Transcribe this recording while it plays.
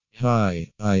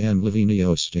Hi, I am Lavinia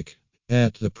Ostick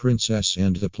at the Princess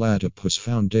and the Platypus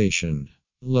Foundation,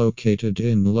 located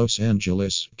in Los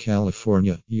Angeles,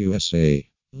 California, USA.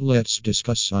 Let's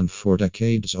discuss on 4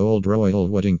 decades-old royal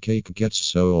wedding cake gets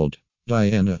sold.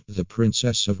 Diana, the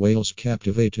Princess of Wales,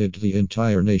 captivated the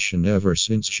entire nation ever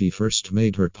since she first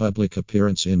made her public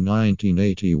appearance in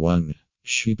 1981.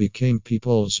 She became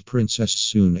people's princess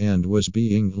soon and was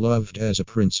being loved as a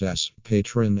princess,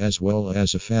 patron as well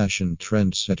as a fashion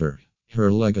trendsetter.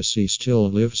 Her legacy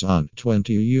still lives on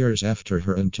 20 years after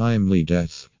her untimely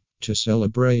death. To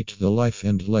celebrate the life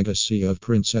and legacy of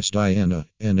Princess Diana,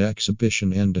 an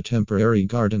exhibition and a temporary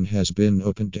garden has been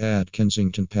opened at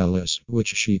Kensington Palace,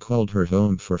 which she called her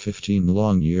home for 15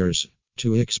 long years.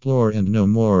 To explore and know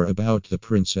more about the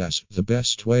princess, the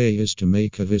best way is to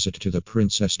make a visit to the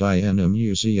Princess Diana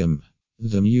Museum.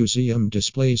 The museum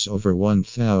displays over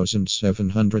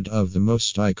 1,700 of the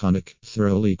most iconic,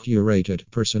 thoroughly curated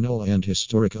personal and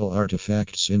historical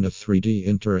artifacts in a 3D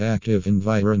interactive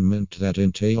environment that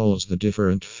entails the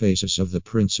different phases of the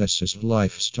princess's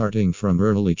life, starting from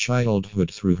early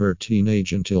childhood through her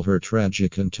teenage until her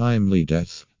tragic and timely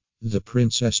death. The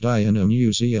Princess Diana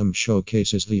Museum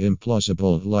showcases the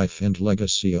implausible life and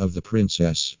legacy of the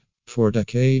princess. 4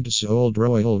 decades-old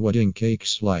royal wedding cake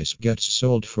slice gets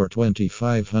sold for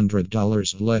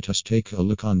 $2,500. Let us take a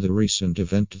look on the recent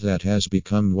event that has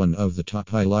become one of the top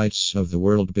highlights of the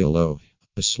world below.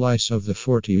 A slice of the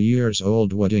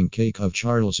 40-years-old wedding cake of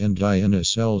Charles and Diana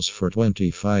sells for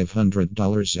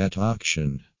 $2,500 at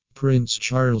auction. Prince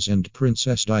Charles and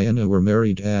Princess Diana were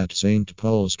married at St.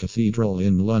 Paul's Cathedral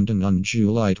in London on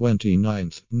July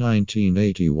 29,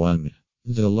 1981.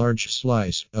 The large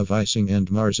slice of icing and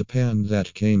marzipan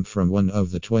that came from one of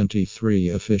the 23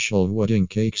 official wedding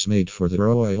cakes made for the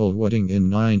royal wedding in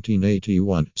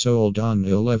 1981 sold on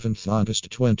 11th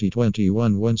August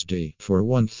 2021 Wednesday for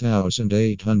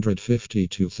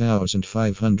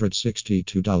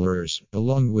 $1,852,562,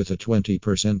 along with a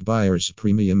 20% buyer's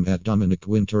premium at Dominic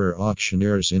Winter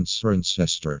Auctioneers in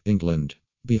Cirencester, England.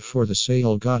 Before the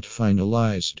sale got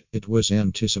finalized, it was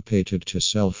anticipated to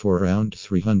sell for around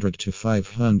 $300 to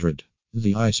 $500.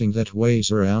 The icing that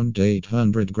weighs around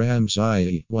 800 grams,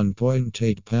 i.e.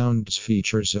 1.8 pounds,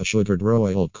 features a sugared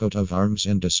royal coat of arms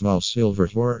and a small silver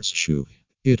horseshoe.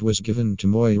 It was given to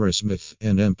Moira Smith,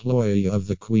 an employee of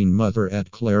the Queen Mother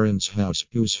at Clarence House,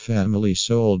 whose family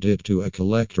sold it to a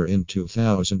collector in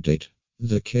 2008.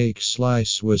 The cake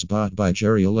slice was bought by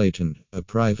Jerry Layton, a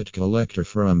private collector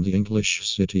from the English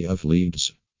city of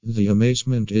Leeds. The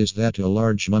amazement is that a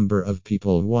large number of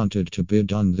people wanted to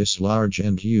bid on this large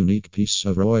and unique piece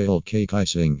of royal cake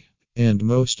icing. And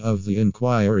most of the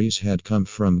inquiries had come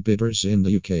from bidders in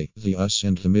the UK, the US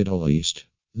and the Middle East.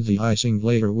 The icing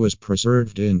later was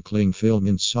preserved in cling film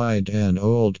inside an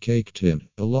old cake tin,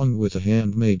 along with a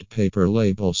handmade paper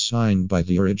label signed by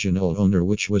the original owner,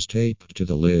 which was taped to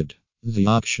the lid. The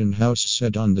auction house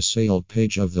said on the sale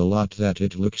page of the lot that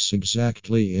it looks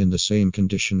exactly in the same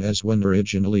condition as when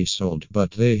originally sold, but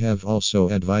they have also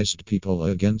advised people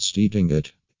against eating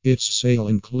it. Its sale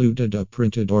included a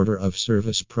printed order of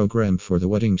service program for the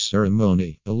wedding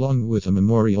ceremony, along with a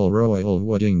memorial royal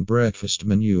wedding breakfast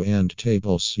menu and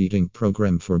table seating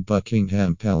program for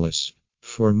Buckingham Palace.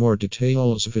 For more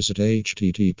details, visit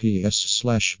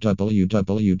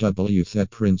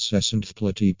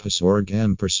https://www.theprincessandplatypus.org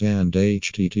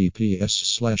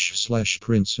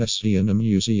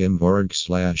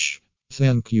 /princessdianamuseum.org/.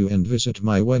 Thank you, and visit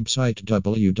my website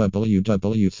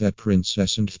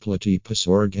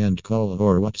www.theprincessandplatypus.org and call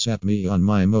or WhatsApp me on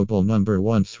my mobile number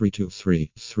 1323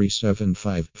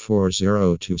 375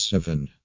 4027.